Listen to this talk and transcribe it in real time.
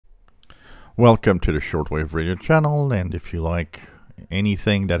Welcome to the Shortwave Radio channel, and if you like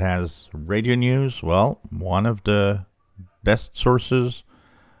anything that has radio news, well, one of the best sources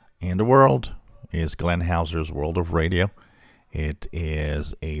in the world is Glenn Hauser's World of Radio. It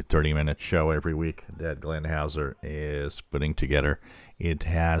is a 30-minute show every week that Glenn Hauser is putting together. It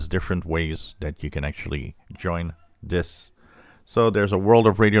has different ways that you can actually join this. So there's a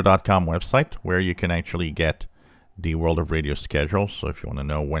worldofradio.com website where you can actually get the World of Radio schedule. So if you want to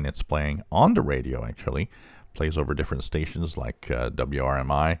know when it's playing on the radio, actually plays over different stations like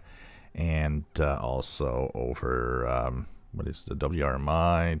WRMI, and also over what is the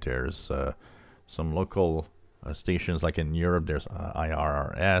WRMI? There's some local stations like in Europe. There's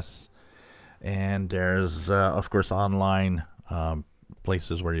IRRS, and there's of course online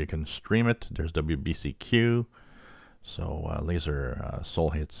places where you can stream it. There's WBCQ, so laser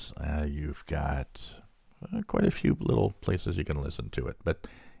soul hits. You've got quite a few little places you can listen to it. But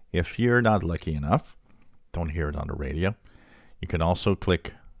if you're not lucky enough, don't hear it on the radio, you can also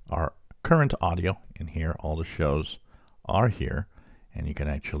click our current audio in here. All the shows are here, and you can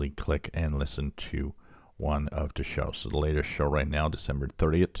actually click and listen to one of the shows. So the latest show right now, December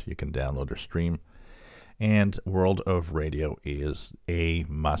 30th, you can download or stream. And World of Radio is a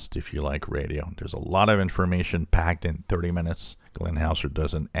must if you like radio. There's a lot of information packed in 30 minutes. Glenn Hauser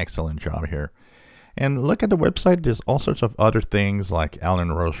does an excellent job here. And look at the website. There's all sorts of other things like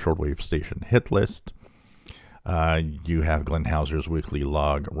Alan Rose Shortwave Station Hit List. You have Glenn Hauser's weekly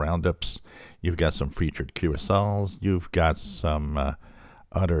log roundups. You've got some featured QSLs. You've got some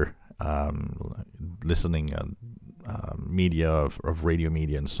other listening media of radio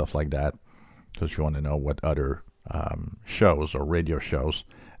media and stuff like that. Because you want to know what other shows or radio shows,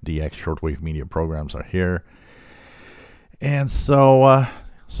 DX Shortwave Media programs are here. And so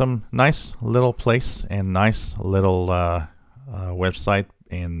some nice little place and nice little website,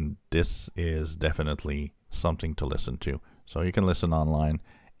 and this is definitely something to listen to. So you can listen online,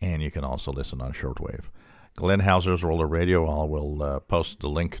 and you can also listen on shortwave. Glenn Hauser's World of Radio, I will post the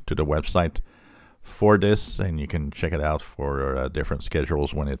link to the website for this, and you can check it out for different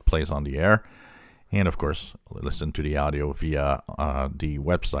schedules when it plays on the air. And of course, listen to the audio via the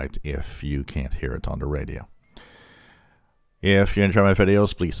website if you can't hear it on the radio. If you enjoy my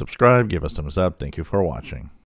videos, please subscribe, give us a thumbs up. Thank you for watching.